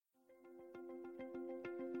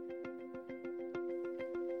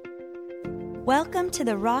Welcome to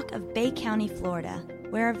the Rock of Bay County, Florida,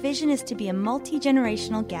 where our vision is to be a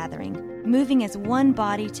multi-generational gathering, moving as one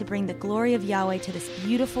body to bring the glory of Yahweh to this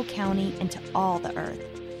beautiful county and to all the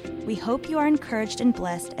earth. We hope you are encouraged and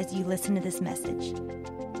blessed as you listen to this message.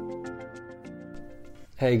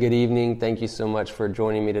 Hey, good evening. Thank you so much for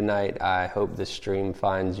joining me tonight. I hope this stream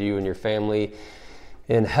finds you and your family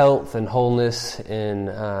in health and wholeness, and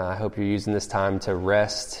I hope you're using this time to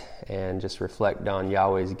rest and just reflect on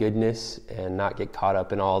Yahweh's goodness and not get caught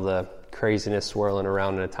up in all the craziness swirling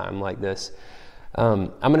around in a time like this.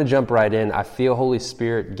 I'm going to jump right in. I feel Holy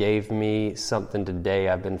Spirit gave me something today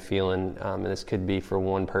I've been feeling, and this could be for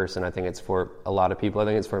one person. I think it's for a lot of people. I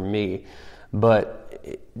think it's for me. But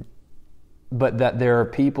that there are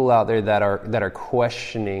people out there that are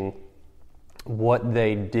questioning what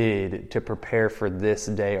they did to prepare for this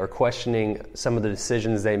day, or questioning some of the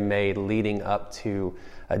decisions they made leading up to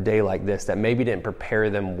a day like this that maybe didn't prepare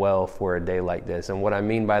them well for a day like this. And what I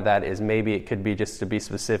mean by that is maybe it could be, just to be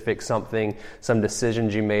specific, some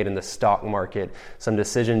decisions you made in the stock market, some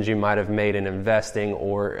decisions you might have made in investing,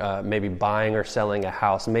 or maybe buying or selling a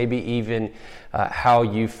house, maybe even how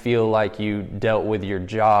you feel like you dealt with your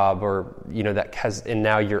job, or and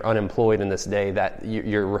now you're unemployed in this day, that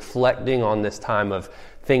you're reflecting on this time of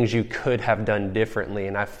things you could have done differently.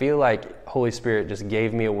 And I feel like Holy Spirit just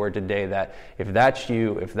gave me a word today that if that's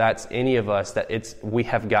you, if that's any of us, that we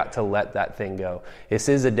have got to let that thing go. This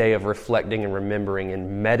is a day of reflecting and remembering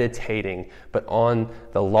and meditating, but on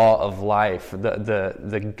the law of life,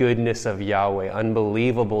 the goodness of Yahweh,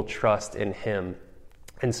 unbelievable trust in Him.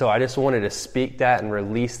 And so I just wanted to speak that and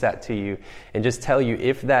release that to you and just tell you,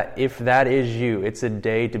 if that is you, it's a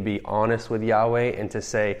day to be honest with Yahweh and to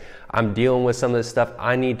say, I'm dealing with some of this stuff.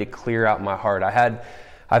 I need to clear out my heart.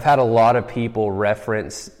 I've had a lot of people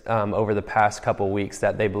reference over the past couple weeks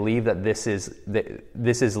that they believe that this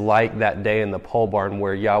is like that day in the pole barn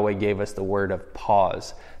where Yahweh gave us the word of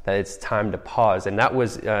pause, that it's time to pause. And that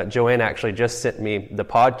was, Joanne actually just sent me the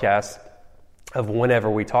podcast of whenever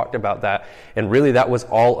we talked about that. And really that was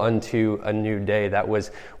all unto a new day.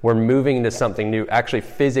 We're moving into something new. Actually,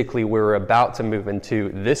 physically, we were about to move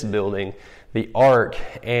into this building, the Ark,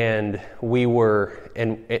 and we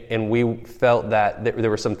felt that there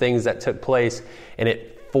were some things that took place, and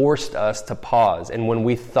it forced us to pause. And when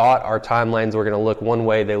we thought our timelines were going to look one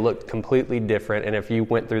way, they looked completely different. And if you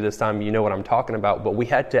went through this time, you know what I'm talking about. But we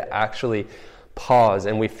had to actually pause,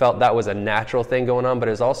 and we felt that was a natural thing going on, but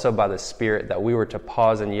it was also by the Spirit that we were to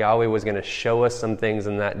pause, and Yahweh was going to show us some things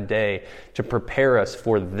in that day to prepare us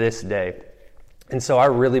for this day. And so I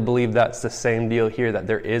really believe that's the same deal here, that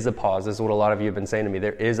there is a pause. This is what a lot of you have been saying to me.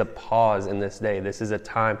 There is a pause in this day. This is a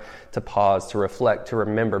time to pause, to reflect, to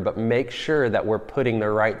remember, but make sure that we're putting the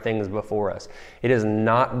right things before us. It is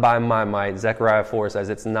not by my might. Zechariah 4 says,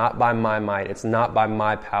 it's not by my might, it's not by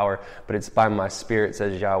my power, but it's by my Spirit,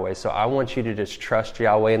 says Yahweh. So I want you to just trust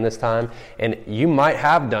Yahweh in this time. And you might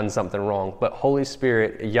have done something wrong, but Holy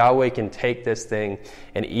Spirit, Yahweh can take this thing,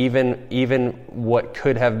 and even what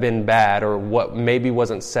could have been bad, or what maybe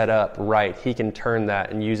wasn't set up right, He can turn that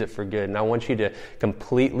and use it for good. And I want you to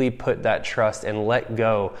completely put that trust and let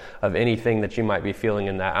go of anything that you might be feeling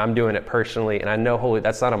in that. I'm doing it personally, and I know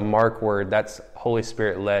that's not a Mark word, that's Holy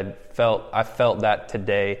Spirit led. I felt that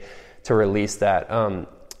today to release that.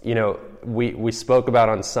 We spoke about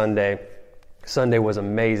on Sunday. Sunday was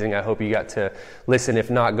amazing. I hope you got to listen.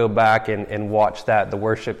 If not, go back and watch that. The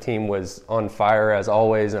worship team was on fire as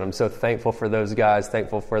always, and I'm so thankful for those guys,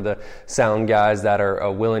 thankful for the sound guys that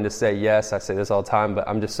are willing to say yes. I say this all the time, but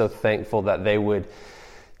I'm just so thankful that they would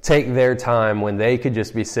take their time when they could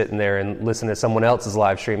just be sitting there and listen to someone else's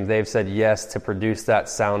live stream. They've said yes to produce that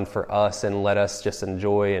sound for us and let us just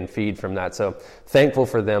enjoy and feed from that. So thankful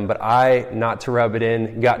for them. But I, not to rub it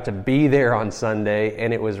in, got to be there on Sunday,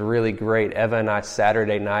 and it was really great. Eva and I,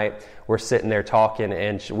 Saturday night, we're sitting there talking,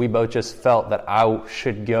 and we both just felt that I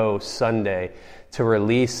should go Sunday to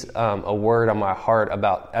release a word on my heart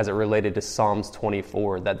about, as it related to Psalms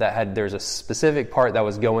 24, there's a specific part that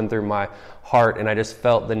was going through my heart, and I just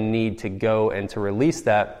felt the need to go and to release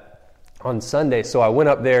that on Sunday. So I went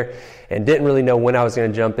up there and didn't really know when I was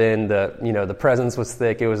going to jump in. The presence was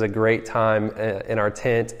thick. It was a great time in our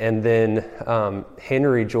tent. And then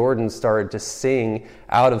Henry Jordan started to sing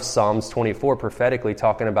out of Psalms 24 prophetically,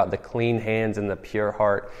 talking about the clean hands and the pure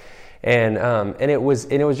heart. And it was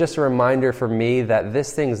just a reminder for me that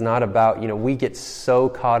this thing's not about, we get so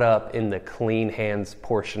caught up in the clean hands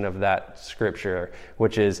portion of that scripture,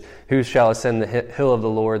 which is, who shall ascend the hill of the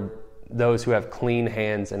Lord? Those who have clean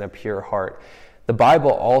hands and a pure heart. The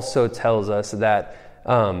Bible also tells us that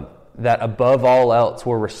that above all else,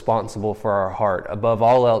 we're responsible for our heart. Above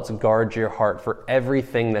all else, guard your heart, for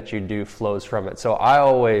everything that you do flows from it. So I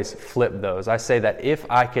always flip those. I say that if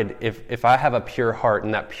I have a pure heart,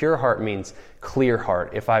 and that pure heart means clear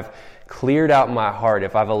heart, if I've cleared out my heart,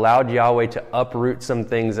 if I've allowed Yahweh to uproot some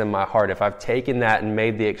things in my heart, if I've taken that and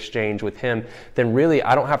made the exchange with Him, then really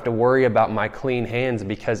I don't have to worry about my clean hands,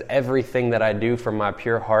 because everything that I do from my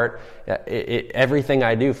pure heart, everything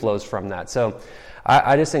I do flows from that. So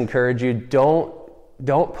I just encourage you,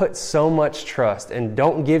 don't put so much trust and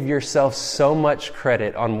don't give yourself so much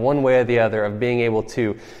credit on one way or the other of being able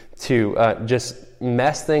to just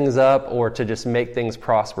mess things up or to just make things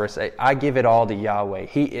prosperous. I give it all to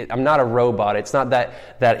Yahweh. I'm not a robot. It's not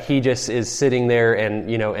that He just is sitting there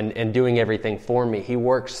and doing everything for me. He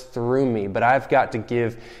works through me, but I've got to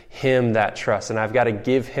give Him that trust, and I've got to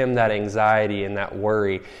give Him that anxiety and that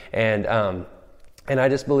worry. And I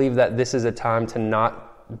just believe that this is a time to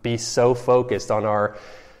not be so focused on our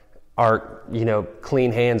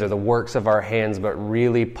clean hands or the works of our hands, but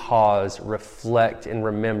really pause, reflect, and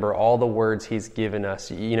remember all the words He's given us.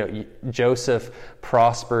 Joseph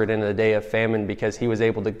prospered in a day of famine because he was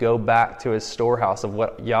able to go back to his storehouse of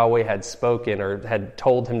what Yahweh had spoken or had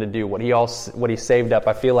told him to do, what he saved up.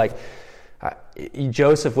 I feel like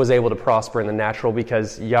Joseph was able to prosper in the natural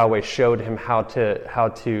because Yahweh showed him how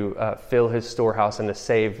to fill his storehouse and to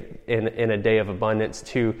save in a day of abundance,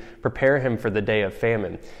 to prepare him for the day of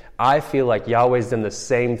famine. I feel like Yahweh's done the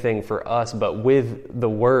same thing for us, but with the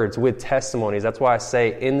words, with testimonies. That's why I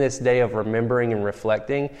say in this day of remembering and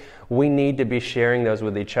reflecting, we need to be sharing those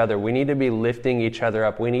with each other. We need to be lifting each other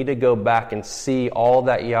up. We need to go back and see all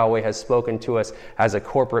that Yahweh has spoken to us as a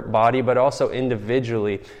corporate body, but also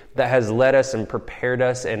individually, that has led us and prepared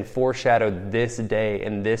us and foreshadowed this day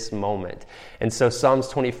and this moment. And so Psalms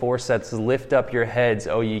 24 says, "Lift up your heads,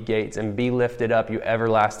 O ye gates, and be lifted up, you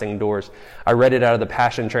everlasting doors." I read it out of the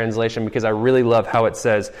Passion Translation because I really love how it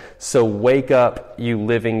says, "So wake up, you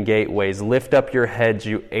living gateways. Lift up your heads,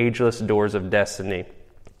 you ageless doors of destiny.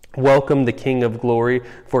 Welcome the King of glory,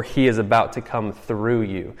 for He is about to come through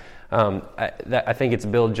you." I think it's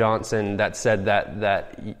Bill Johnson that said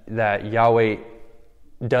that Yahweh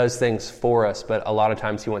does things for us, but a lot of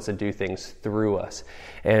times He wants to do things through us.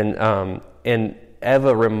 And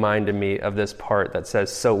Eva reminded me of this part that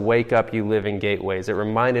says, "So wake up, you living gateways." It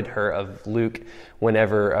reminded her of Luke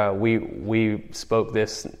whenever we spoke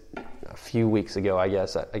this a few weeks ago, I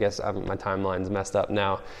guess. My timeline's messed up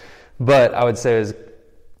now. But I would say it was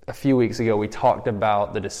a few weeks ago, we talked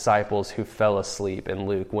about the disciples who fell asleep in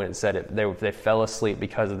Luke when it said they fell asleep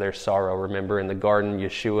because of their sorrow. Remember in the garden,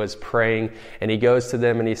 Yeshua's praying, and He goes to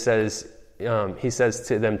them and He says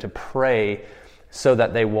to them to pray so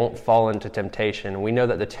that they won't fall into temptation. We know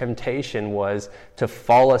that the temptation was to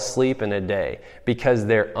fall asleep in a day because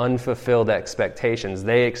their unfulfilled expectations.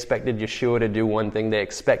 They expected Yeshua to do one thing. They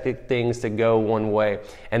expected things to go one way,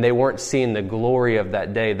 and they weren't seeing the glory of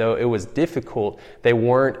that day. Though it was difficult, they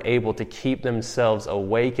weren't able to keep themselves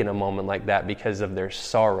awake in a moment like that because of their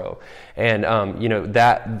sorrow. And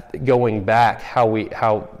that going back,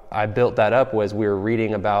 how I built that up was we were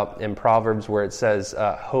reading about in Proverbs where it says,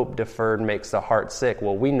 hope deferred makes the heart sick.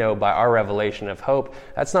 Well, we know by our revelation of hope,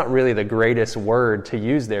 that's not really the greatest word to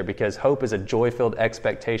use there, because hope is a joy-filled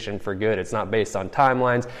expectation for good. It's not based on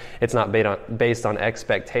timelines. It's not based on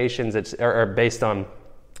expectations. It's based on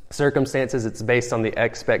circumstances. It's based on the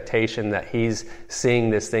expectation that He's seeing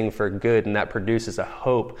this thing for good, and that produces a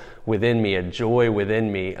hope within me, a joy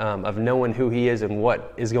within me of knowing who He is and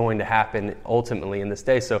what is going to happen ultimately in this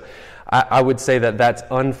day. So I would say that that's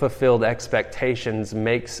unfulfilled expectations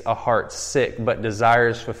makes a heart sick, but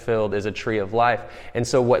desires fulfilled is a tree of life. And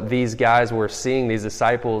so what these guys were seeing, these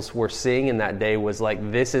disciples were seeing in that day was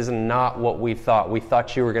like, this is not what we thought. We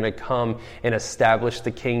thought you were going to come and establish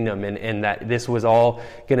the kingdom, and that this was all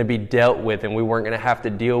going to be dealt with, and we weren't going to have to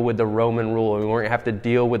deal with the Roman rule, and we weren't going to have to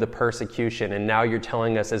deal with the persecution, and now you're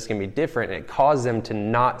telling us it's going to be different. And it caused them to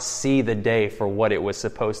not see the day for what it was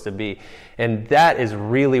supposed to be. And that is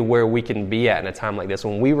really where we can be at in a time like this.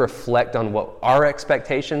 When we reflect on what our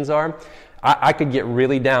expectations are, I could get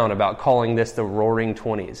really down about calling this the roaring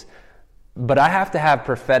 20s. But I have to have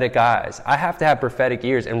prophetic eyes. I have to have prophetic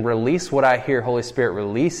ears and release what I hear Holy Spirit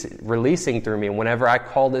releasing through me. And whenever I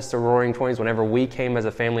call this the roaring 20s, whenever we came as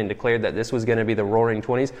a family and declared that this was going to be the roaring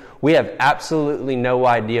 20s, we have absolutely no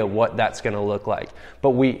idea what that's going to look like.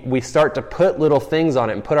 But we start to put little things on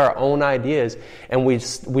it and put our own ideas, and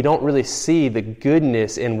we don't really see the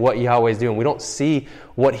goodness in what Yahweh is doing. We don't see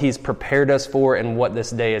what He's prepared us for and what this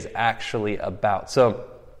day is actually about. So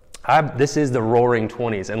This is the roaring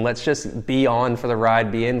 20s, and let's just be on for the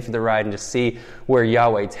ride, be in for the ride, and just see where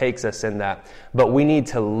Yahweh takes us in that. But we need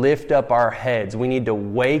to lift up our heads. We need to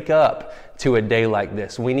wake up to a day like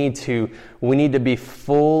this. We need to be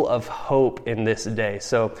full of hope in this day.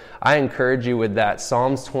 So I encourage you with that.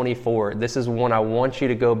 Psalms 24, this is one I want you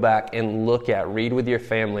to go back and look at. Read with your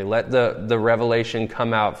family. Let the revelation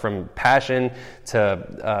come out from Passion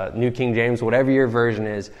to New King James, whatever your version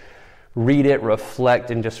is. Read it,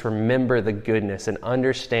 reflect, and just remember the goodness and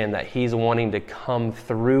understand that He's wanting to come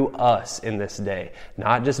through us in this day.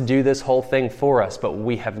 Not just do this whole thing for us, but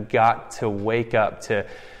we have got to wake up to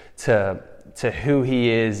who He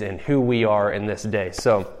is and who we are in this day.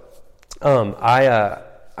 So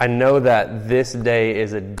I know that this day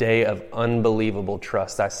is a day of unbelievable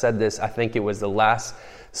trust. I said this, I think it was the last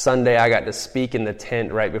Sunday I got to speak in the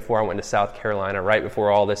tent right before I went to South Carolina, right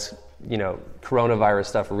before all this coronavirus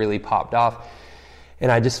stuff really popped off.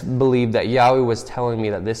 And I just believe that Yahweh was telling me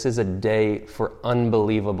that this is a day for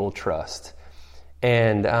unbelievable trust.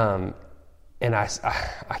 And I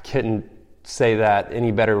couldn't say that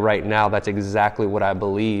any better right now. That's exactly what I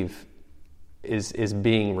believe is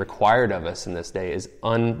being required of us in this day, is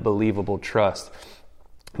unbelievable trust.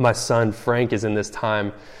 My son Frank is in this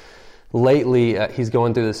time lately. He's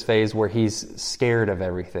going through this phase where he's scared of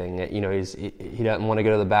everything. He doesn't want to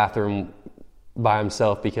go to the bathroom by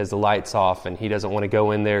himself because the light's off, and he doesn't want to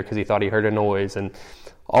go in there because he thought he heard a noise, and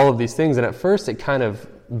all of these things. And at first it kind of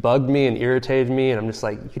bugged me and irritated me, and I'm just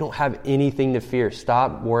like, you don't have anything to fear.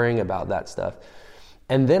 Stop worrying about that stuff.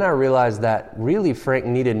 And then I realized that really Frank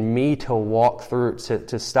needed me to walk through,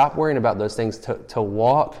 to stop worrying about those things, to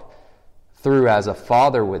walk through as a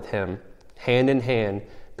father with him, hand in hand,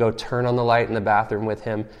 go turn on the light in the bathroom with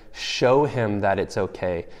him, show him that it's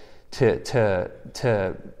okay,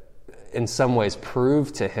 to in some ways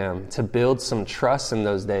prove to him, to build some trust in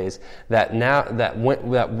those days, that now that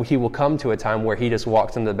he will come to a time where he just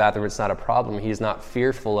walks into the bathroom, it's not a problem. He's not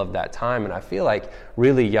fearful of that time. And I feel like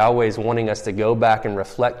really Yahweh is wanting us to go back and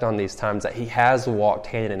reflect on these times that He has walked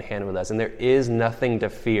hand in hand with us, and there is nothing to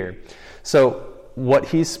fear. So what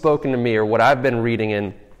He's spoken to me, or what I've been reading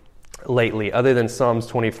in lately, other than Psalms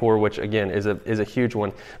 24, which again is a huge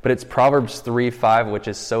one, but it's Proverbs 3:5, which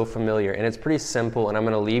is so familiar, and it's pretty simple, and I'm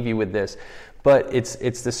going to leave you with this. But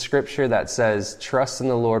it's the scripture that says, "Trust in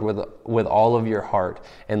the Lord with all of your heart,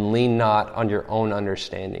 and lean not on your own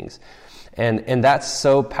understandings." And that's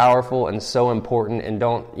so powerful and so important. And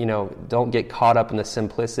don't get caught up in the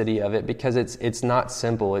simplicity of it, because it's not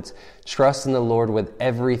simple. It's trust in the Lord with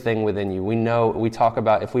everything within you. If we talk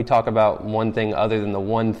about one thing other than the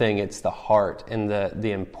one thing, it's the heart, and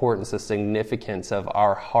the importance, the significance of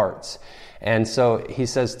our hearts. And so he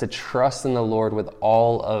says to trust in the Lord with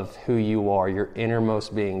all of who you are, your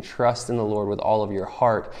innermost being. Trust in the Lord with all of your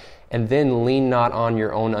heart. And then lean not on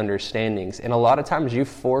your own understandings. And a lot of times you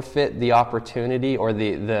forfeit the opportunity or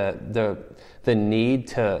the need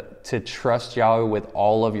to trust Yahweh with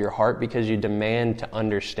all of your heart, because you demand to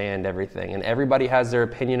understand everything. And everybody has their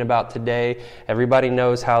opinion about today. Everybody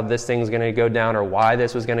knows how this thing's going to go down or why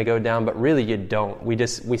this was going to go down, but really you don't. We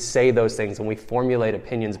say those things and we formulate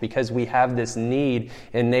opinions because we have this innate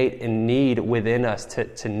need within us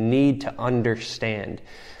to need to understand.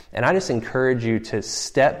 And I just encourage you to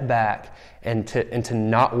step back and to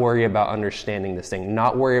not worry about understanding this thing,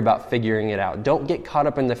 not worry about figuring it out. Don't get caught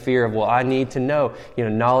up in the fear of, well, I need to know.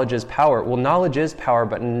 Knowledge is power. Well, knowledge is power,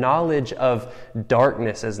 but knowledge of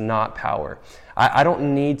darkness is not power. I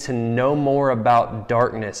don't need to know more about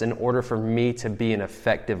darkness in order for me to be an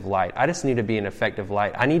effective light. I just need to be an effective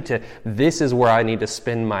light. This is where I need to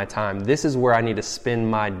spend my time. This is where I need to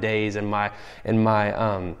spend my days and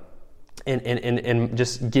and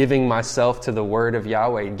just giving myself to the word of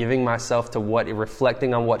Yahweh, giving myself to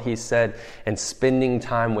reflecting on what He said, and spending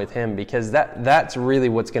time with Him, because that's really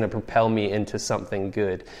what's going to propel me into something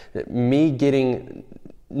good.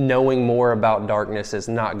 Knowing more about darkness is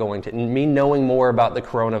not going to, me knowing more about the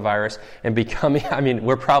coronavirus and becoming,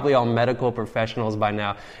 we're probably all medical professionals by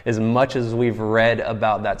now, as much as we've read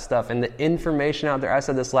about that stuff and the information out there. I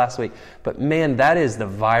said this last week, but man, that is the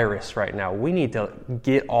virus right now. We need to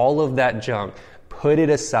get all of that junk, put it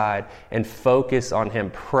aside, and focus on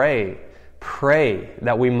Him. Pray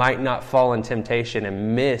that we might not fall in temptation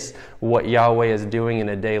and miss what Yahweh is doing in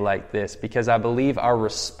a day like this, because I believe our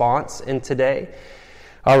response today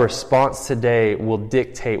will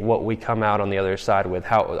dictate what we come out on the other side with,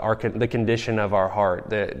 the condition of our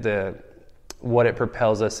heart, the what it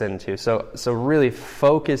propels us into. So really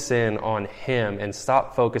focus in on him and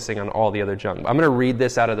stop focusing on all the other junk. I'm going to read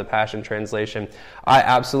this out of the Passion Translation. I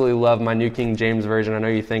absolutely love my New King James Version. I know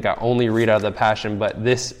you think I only read out of the Passion, but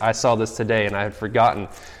I saw this today and I had forgotten.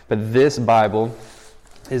 But this Bible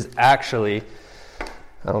is actually,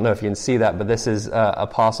 I don't know if you can see that, but this is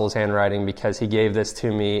Apostle's handwriting, because he gave this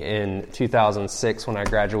to me in 2006 when I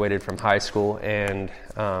graduated from high school, and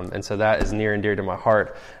so that is near and dear to my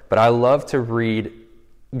heart. But I love to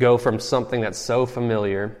go from something that's so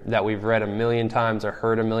familiar that we've read a million times or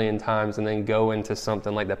heard a million times, and then go into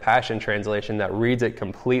something like the Passion Translation that reads it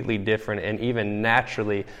completely different and even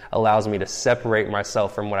naturally allows me to separate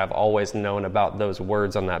myself from what I've always known about those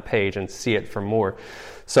words on that page and see it for more.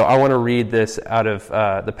 So I want to read this out of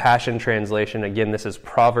the Passion Translation. Again, this is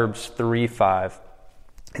Proverbs 3:5.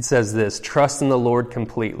 It says this: "Trust in the Lord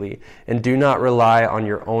completely, and do not rely on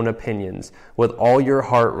your own opinions. With all your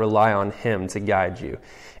heart rely on him to guide you,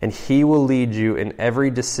 and he will lead you in every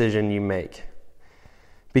decision you make.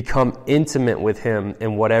 Become intimate with him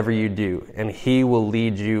in whatever you do, and he will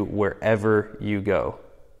lead you wherever you go."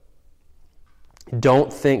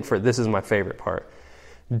 This is my favorite part.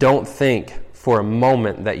 Don't think for a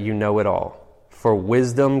moment that you know it all, for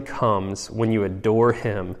wisdom comes when you adore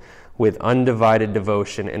him with undivided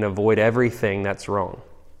devotion and avoid everything that's wrong.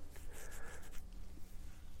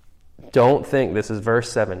 Don't think, this is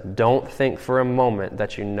verse 7, don't think for a moment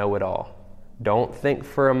that you know it all. Don't think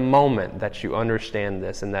for a moment that you understand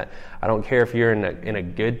this, and that I don't care if you're in a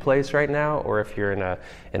good place right now or if you're in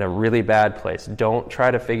a really bad place. Don't try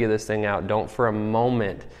to figure this thing out. Don't for a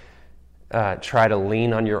moment try to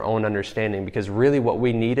lean on your own understanding, because really what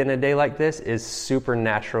we need in a day like this is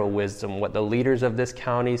supernatural wisdom. What the leaders of this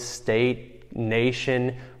county, state,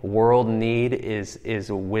 nation, world need is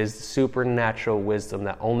supernatural wisdom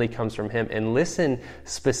that only comes from him. And listen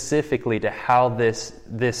specifically to how this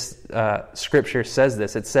scripture says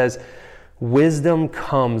this. It says, wisdom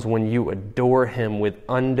comes when you adore him with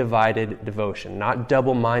undivided devotion, not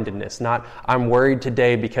double-mindedness, not I'm worried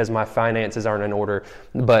today because my finances aren't in order,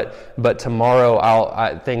 but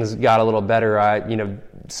tomorrow things got a little better.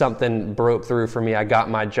 Something broke through for me. I got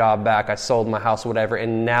my job back. I sold my house, whatever,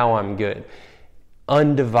 and now I'm good.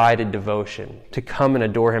 Undivided devotion, to come and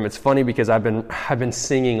adore him. It's funny because I've been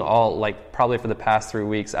singing probably for the past 3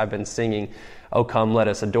 weeks, I've been singing "Oh Come, Let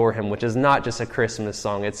Us Adore Him," which is not just a Christmas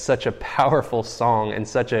song. It's such a powerful song and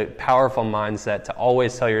such a powerful mindset to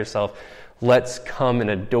always tell yourself, let's come and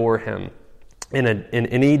adore him in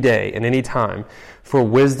any day, in any time. For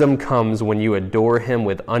wisdom comes when you adore him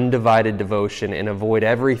with undivided devotion and avoid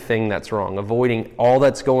everything that's wrong, avoiding all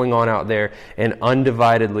that's going on out there, and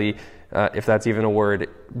undividedly, if that's even a word,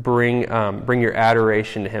 bring your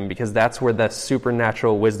adoration to him, because that's where the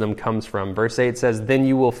supernatural wisdom comes from. Verse 8 says, "Then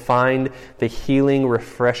you will find the healing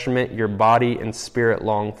refreshment your body and spirit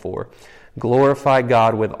long for. Glorify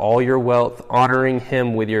God with all your wealth, honoring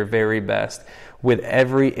him with your very best, with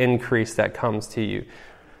every increase that comes to you."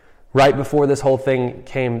 Right before this whole thing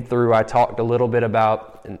came through, I talked a little bit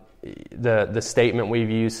about the statement we've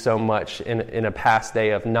used so much in a past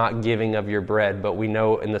day of not giving of your bread. But we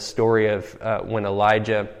know in the story of when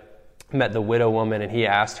Elijah met the widow woman and he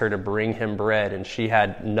asked her to bring him bread, and she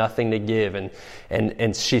had nothing to give,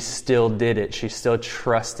 and she still did it. She still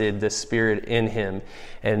trusted the Spirit in him,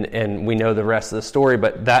 and we know the rest of the story.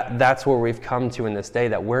 But that's where we've come to in this day,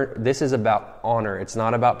 that this is about honor. It's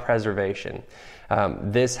not about preservation.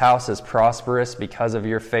 This house is prosperous because of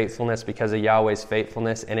your faithfulness, because of Yahweh's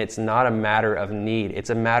faithfulness, and it's not a matter of need. It's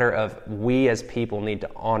a matter of we as people need to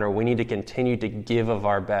honor. We need to continue to give of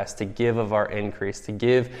our best, to give of our increase, to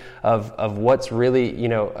give of what's really,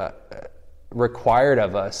 required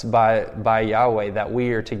of us by Yahweh, that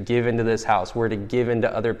we are to give into this house. We're to give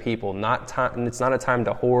into other people. It's not a time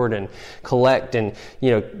to hoard and collect and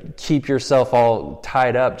keep yourself all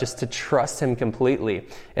tied up. Just to trust him completely.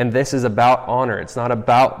 And this is about honor. It's not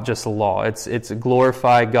about just law. It's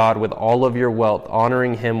glorify God with all of your wealth,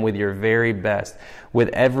 honoring him with your very best, with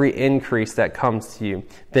every increase that comes to you.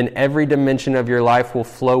 Then every dimension of your life will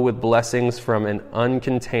flow with blessings from an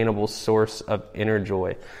uncontainable source of inner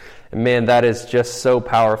joy. Man, that is just so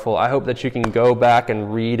powerful. I hope that you can go back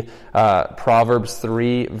and read Proverbs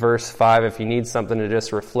 3, verse 5. If you need something to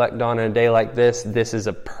just reflect on in a day like this, this is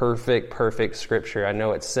a perfect scripture. I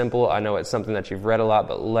know it's simple. I know it's something that you've read a lot,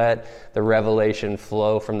 but let the revelation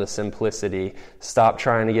flow from the simplicity. Stop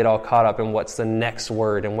trying to get all caught up in what's the next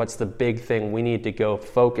word and what's the big thing. We need to go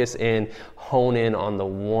focus in, hone in on the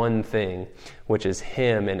one thing, which is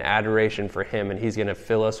Him and adoration for Him. And He's going to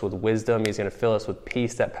fill us with wisdom. He's going to fill us with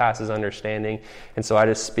peace that passes understanding. And so I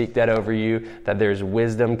just speak that over you, that there's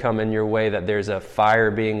wisdom coming your way, that there's a fire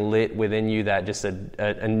being lit within you, that just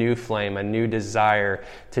a new flame, a new desire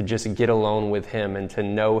to just get alone with Him and to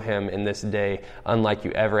know Him in this day unlike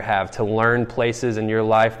you ever have, to learn places in your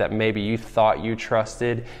life that maybe you thought you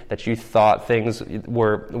trusted, that you thought things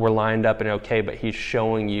were lined up and okay, but He's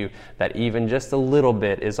showing you that even just a little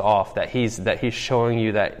bit is off, that He's showing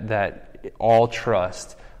you that all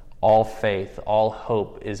trust, all faith, all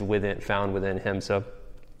hope is found within Him. So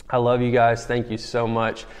I love you guys. Thank you so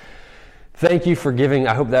much. Thank you for giving.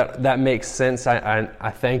 I hope that makes sense.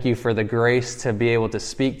 I thank you for the grace to be able to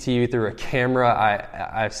speak to you through a camera.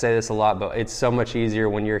 I say this a lot, but it's so much easier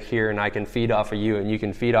when you're here and I can feed off of you and you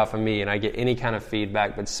can feed off of me and I get any kind of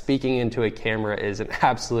feedback. But speaking into a camera is an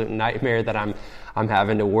absolute nightmare that I'm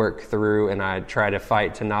having to work through, and I try to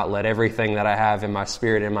fight to not let everything that I have in my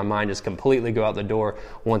spirit and my mind just completely go out the door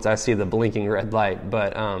once I see the blinking red light.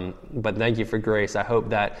 But thank you for grace. I hope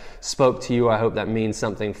that spoke to you. I hope that means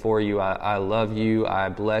something for you. I love you. I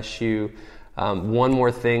bless you. One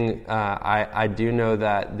more thing, I do know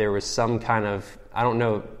that there was some kind of, I don't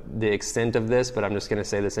know the extent of this, but I'm just going to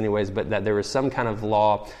say this anyways, but that there was some kind of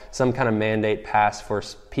law, some kind of mandate passed for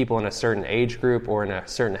people in a certain age group or in a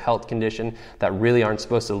certain health condition that really aren't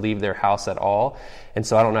supposed to leave their house at all. And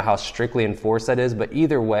so I don't know how strictly enforced that is, but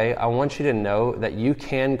either way, I want you to know that you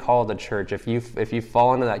can call the church. If you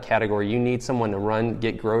fall into that category, you need someone to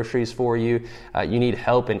get groceries for you, you need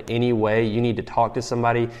help in any way, you need to talk to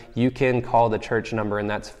somebody, you can call the church number, and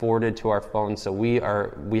that's forwarded to our phone. So we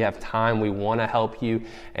have time, we want to help you,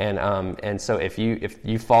 and so if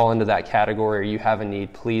you fall into that category or you have a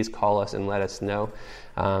need, please call us and let us know.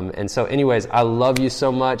 And so anyways, I love you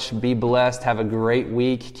so much. Be blessed. Have a great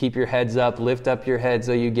week. Keep your heads up. Lift up your heads,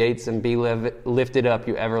 O you gates, and be lifted up,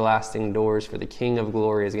 you everlasting doors, for the King of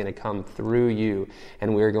glory is going to come through you.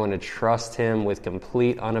 And we are going to trust Him with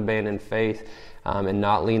complete, unabandoned faith and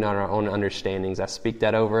not lean on our own understandings. I speak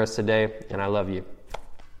that over us today, and I love you.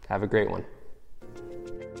 Have a great one.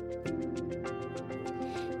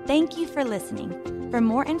 Thank you for listening. For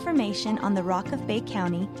more information on the Rock of Bay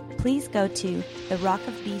County, please go to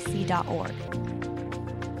therockofbc.org.